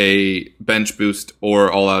for a bench boost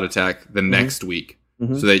or all-out attack the next week,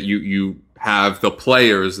 so that you have the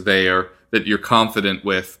players there that you're confident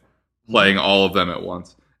with playing all of them at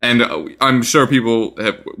once. And I'm sure people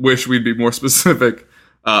wish we'd be more specific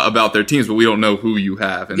about their teams, but we don't know who you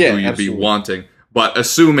have and who you'd be wanting. But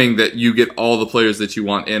assuming that you get all the players that you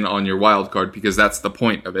want in on your wild card, because that's the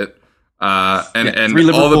point of it. And 3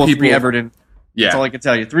 Liverpool, all the people, 3 Everton. Yeah. That's all I can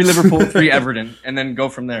tell you. 3 Liverpool, 3 Everton, and then go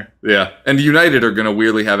from there. Yeah. And United are going to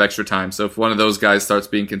weirdly have extra time. So if one of those guys starts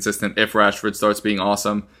being consistent, if Rashford starts being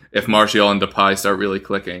awesome, if Martial and Depay start really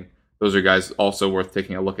clicking, those are guys also worth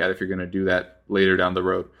taking a look at if you're going to do that later down the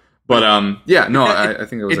road. But I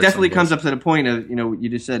think it definitely comes up to the point of you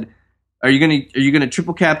just said, are you gonna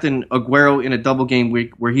triple captain Aguero in a double game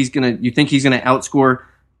week where you think he's gonna outscore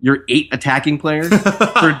your 8 attacking players,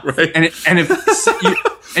 right.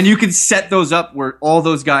 and you can set those up where all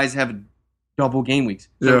those guys have double game weeks.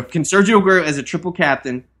 So can Sergio Aguero as a triple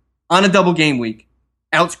captain on a double game week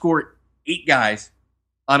outscore 8 guys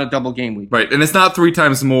on a double game week? Right, and it's not 3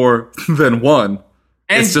 times more than 1.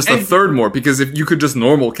 It's just a third more, because if you could just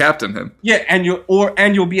normal captain him. Yeah, and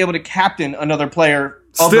you'll be able to captain another player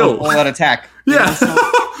still all that attack. Yeah.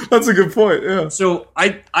 That's a good point. Yeah. So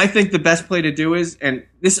I think the best play to do is, and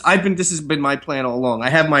this has been my plan all along. I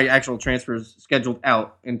have my actual transfers scheduled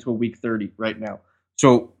out until week 30 right now.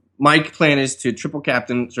 So my plan is to triple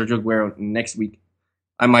captain Sergio Aguero next week.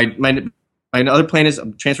 My other plan is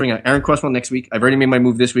I'm transferring out Aaron Cresswell next week. I've already made my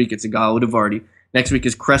move this week. It's Igalo to Vardy. Next week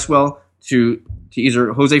is Cresswell to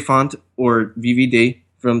either Jose Font or VVD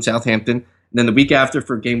from Southampton. And then the week after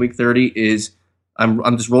for game week 30 is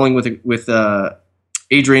I'm just rolling with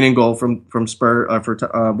Adrian in goal from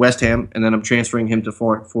West Ham, and then I'm transferring him to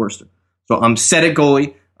Forrester. So I'm set at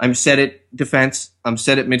goalie, I'm set at defense, I'm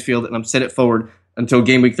set at midfield, and I'm set at forward until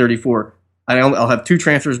game week 34. I'll have 2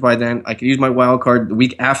 transfers by then. I can use my wild card the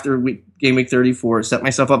week after game week 34, set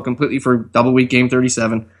myself up completely for double week game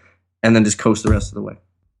 37, and then just coast the rest of the way.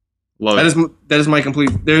 That is my complete.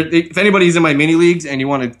 If anybody's in my mini leagues and you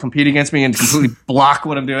want to compete against me and completely block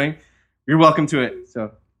what I'm doing, you're welcome to it.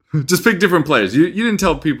 So just pick different players. You didn't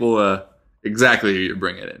tell people exactly who you're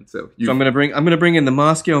bringing in. So I'm gonna bring in the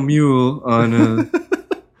Moscow Mule on.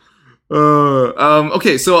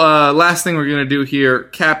 Okay, so last thing we're gonna do here,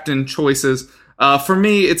 captain choices. For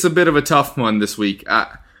me, it's a bit of a tough one this week.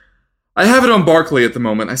 I have it on Barkley at the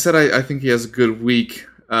moment. I said I think he has a good week,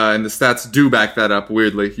 and the stats do back that up.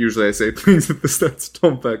 Weirdly, usually I say things that the stats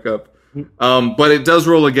don't back up. But it does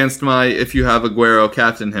roll against my "if you have Aguero,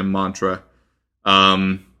 captain him" mantra.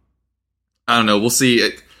 I don't know. We'll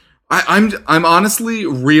see. I'm honestly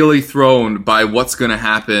really thrown by what's going to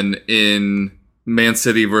happen in Man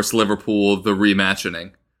City versus Liverpool, the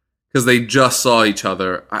rematching, because they just saw each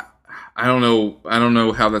other. I don't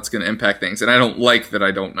know how that's going to impact things, and I don't like that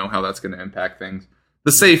I don't know how that's going to impact things.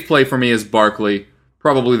 The safe play for me is Barkley.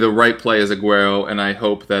 Probably the right play is Aguero, and I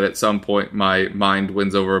hope that at some point my mind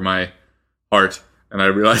wins over my heart, and I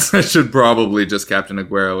realize I should probably just captain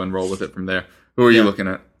Aguero and roll with it from there. Who are you looking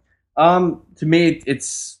at? To me,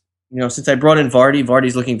 it's since I brought in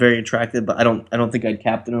Vardy's looking very attractive, but I don't think I'd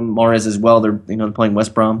captain him. Mahrez as well. They're playing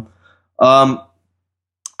West Brom.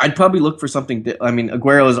 I'd probably look for something.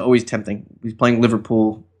 Aguero is always tempting. He's playing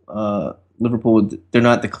Liverpool. Liverpool, they're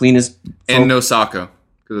not the cleanest. And no Saka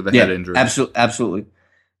because of the head injury. Absolutely.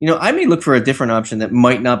 I may look for a different option that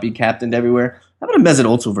might not be captained everywhere. How about a Mesut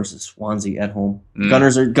Ozil versus Swansea at home?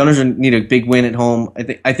 Gunners need a big win at home.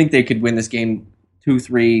 I think they could win this game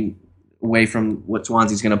 2-3 away from what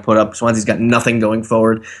Swansea's going to put up. Swansea's got nothing going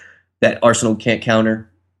forward that Arsenal can't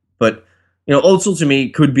counter. But Ozil to me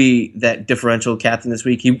could be that differential captain this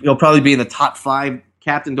week. He'll probably be in the top 5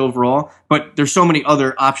 captained overall. But there's so many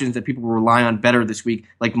other options that people will rely on better this week,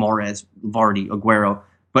 like Mahrez, Vardy, Aguero.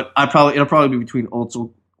 But it'll probably be between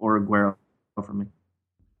Ozil or Aguero for me.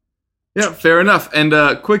 Yeah, fair enough.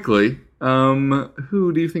 And quickly,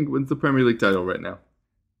 who do you think wins the Premier League title right now?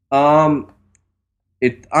 I'm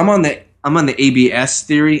on the ABS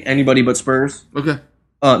theory. Anybody but Spurs. Okay.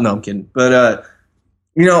 No, I'm kidding. But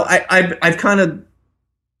I kind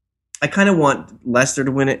of want Leicester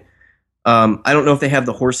to win it. I don't know if they have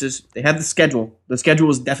the horses. They have the schedule. The schedule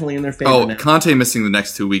is definitely in their favor now. Conte missing the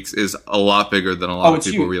next 2 weeks is a lot bigger than a lot of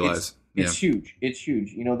people realize. It's huge. It's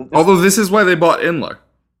huge. Although this is why they bought Inler.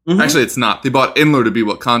 Mm-hmm. Actually, it's not. They bought Inler to be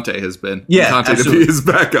what Conte has been. Yeah, Conte absolutely. to be his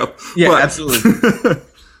backup. Yeah, absolutely.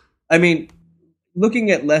 Looking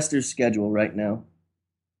at Leicester's schedule right now,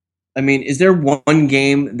 is there one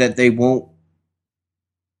game that they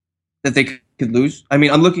could lose? I'm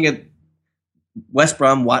looking at West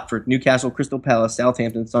Brom, Watford, Newcastle, Crystal Palace,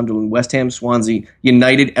 Southampton, Sunderland, West Ham, Swansea,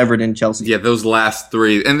 United, Everton, Chelsea. Yeah, those last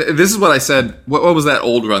 3. And this is what I said. What was that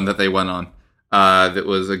old run that they went on? That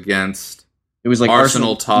was against... It was like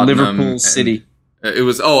Arsenal, Tottenham, Liverpool, City. It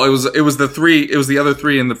was the 3. It was the other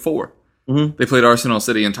 3 in the 4. Mm-hmm. They played Arsenal,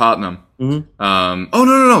 City, and Tottenham. Mm-hmm.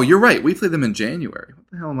 No, you're right. We played them in January. What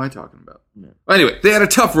the hell am I talking about? Yeah. Anyway, they had a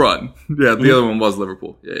tough run. Yeah, the other one was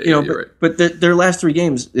Liverpool. Yeah, you're right. But their last 3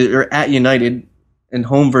 games are at United and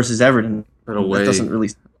home versus Everton. But away, that doesn't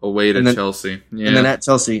really away to Chelsea. Yeah. And then at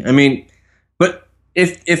Chelsea. But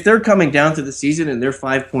if they're coming down to the season and they're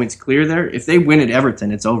 5 points clear there, if they win at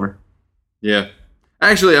Everton, it's over. Yeah.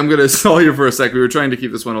 Actually, I'm going to stall you for a sec. We were trying to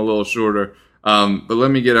keep this one a little shorter. But let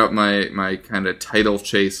me get out my kind of title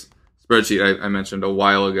chase spreadsheet I mentioned a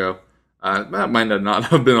while ago. That might not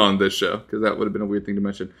have been on this show, because that would have been a weird thing to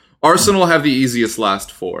mention. Arsenal have the easiest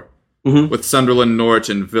last 4, with Sunderland, Norwich,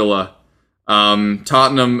 and Villa.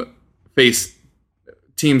 Tottenham face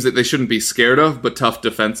teams that they shouldn't be scared of, but tough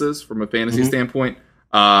defenses from a fantasy standpoint,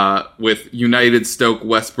 with United, Stoke,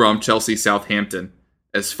 West Brom, Chelsea, Southampton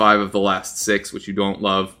as 5 of the last 6, which you don't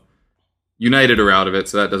love. United are out of it,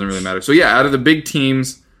 so that doesn't really matter. So yeah, out of the big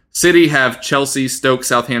teams, City have Chelsea, Stoke,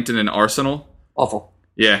 Southampton, and Arsenal. Awful.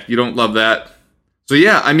 Yeah, you don't love that. So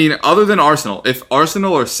yeah, other than Arsenal, if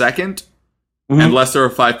Arsenal are second and Leicester are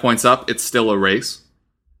 5 points up, it's still a race.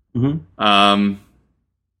 Mm-hmm.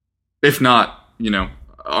 If not,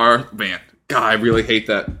 I really hate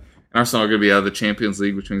that. And Arsenal are going to be out of the Champions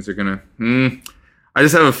League, which means they're going to... I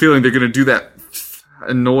just have a feeling they're going to do that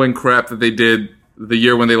annoying crap that they did the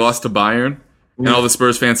year when they lost to Bayern, and all the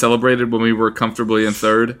Spurs fans celebrated when we were comfortably in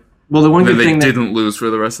 3rd. Well, the one good thing they didn't lose for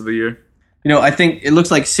the rest of the year. I think it looks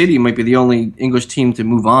like City might be the only English team to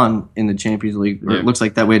move on in the Champions League. Or It looks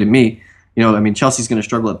like that way to me. Chelsea's going to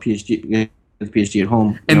struggle at PSG at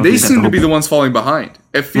home. And they seem to be the ones falling behind.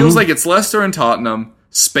 It feels like it's Leicester and Tottenham,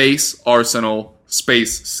 space Arsenal,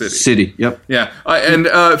 space City. City, yep. Yeah, and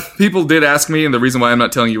people did ask me, and the reason why I'm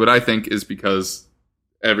not telling you what I think is because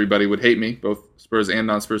everybody would hate me, both Spurs and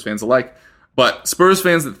non-Spurs fans alike. But Spurs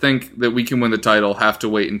fans that think that we can win the title have to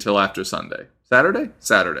wait until after Sunday. Saturday?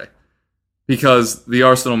 because the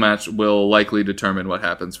Arsenal match will likely determine what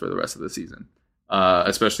happens for the rest of the season.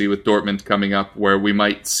 Especially with Dortmund coming up, where we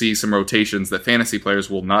might see some rotations that fantasy players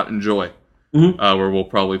will not enjoy, where we'll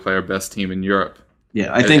probably play our best team in Europe.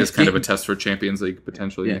 Yeah, I think it's kind of a test for Champions League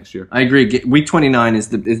potentially next year. I agree. Week 29 is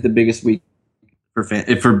the biggest week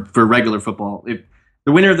for regular football. If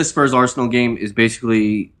the winner of the Spurs Arsenal game is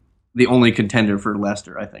basically the only contender for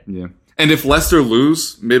Leicester, I think. Yeah. And if Leicester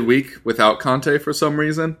lose midweek without Conte for some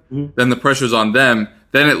reason, then the pressure's on them.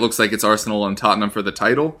 Then it looks like it's Arsenal and Tottenham for the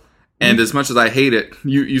title. And as much as I hate it,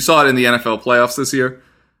 you saw it in the NFL playoffs this year.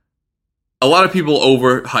 A lot of people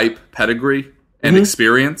overhype pedigree and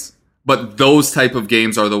experience, but those type of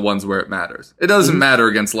games are the ones where it matters. It doesn't matter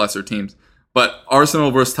against lesser teams, but Arsenal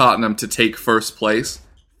versus Tottenham to take first place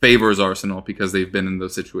favors Arsenal because they've been in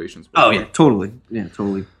those situations before. Oh, yeah, totally. Yeah,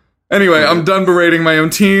 totally. Anyway, I'm done berating my own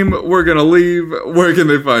team. We're going to leave. Where can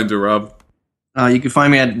they find you, Rob? You can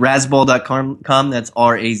find me at razzball.com. That's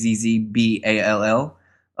RAZZBALL.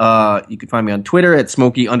 You can find me on Twitter at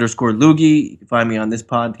Smokey_Loogie. You can find me on this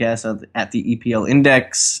podcast at the EPL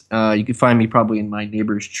Index. You can find me probably in my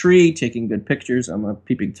neighbor's tree taking good pictures. I'm a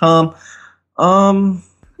peeping Tom.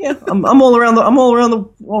 Yeah, I'm all around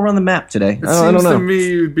the map today. It I don't seems know. to me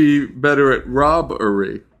you'd be better at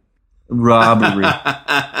robbery. Robbery.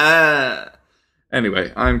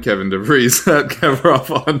 Anyway, I'm Kevin DeVries at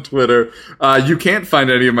Kevroff on Twitter. You can't find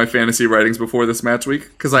any of my fantasy writings before this match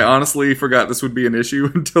week, because I honestly forgot this would be an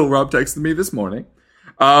issue until Rob texted me this morning.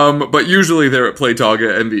 But usually they're at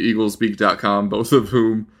PlayToga and theeaglesbeak.com, both of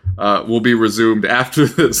whom will be resumed after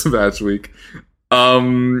this match week.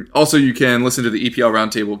 Also, you can listen to the EPL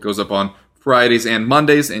Roundtable. It goes up on Fridays and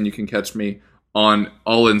Mondays, and you can catch me on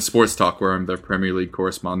All In Sports Talk, where I'm their Premier League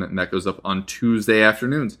correspondent, and that goes up on Tuesday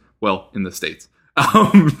afternoons. Well, in the States.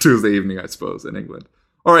 Tuesday evening, I suppose, in England.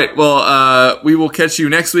 All right, well, we will catch you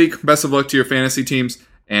next week. Best of luck to your fantasy teams,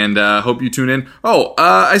 and hope you tune in.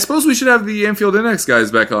 I suppose we should have the Anfield Index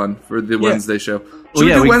guys back on for the Wednesday show. Should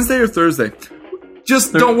we do Wednesday or Thursday?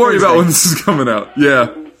 Just don't worry about when this is coming out.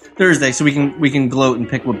 Yeah. Thursday, so we can gloat and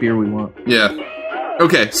pick what beer we want. Yeah.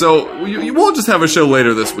 Okay, so we'll just have a show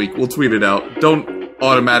later this week. We'll tweet it out. Don't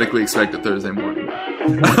automatically expect it Thursday morning.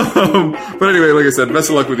 But anyway, like I said, best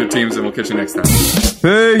of luck with your teams, and we'll catch you next time.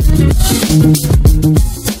 Hey!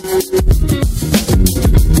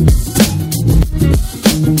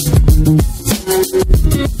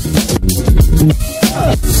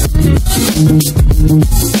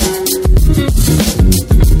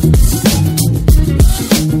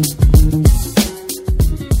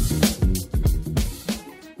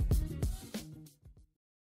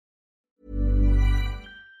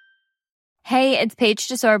 Hey, it's Paige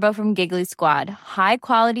DeSorbo from Giggly Squad. High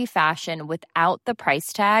quality fashion without the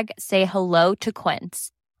price tag. Say hello to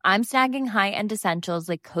Quince. I'm snagging high-end essentials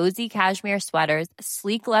like cozy cashmere sweaters,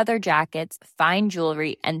 sleek leather jackets, fine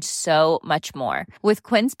jewelry, and so much more. With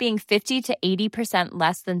Quince being 50 to 80%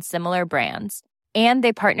 less than similar brands. And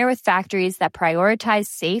they partner with factories that prioritize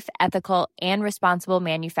safe, ethical, and responsible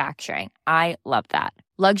manufacturing. I love that.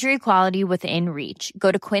 Luxury quality within reach.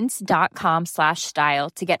 Go to quince.com/style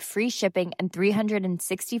to get free shipping and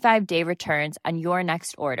 365-day returns on your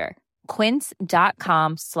next order.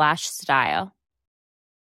 Quince.com/style.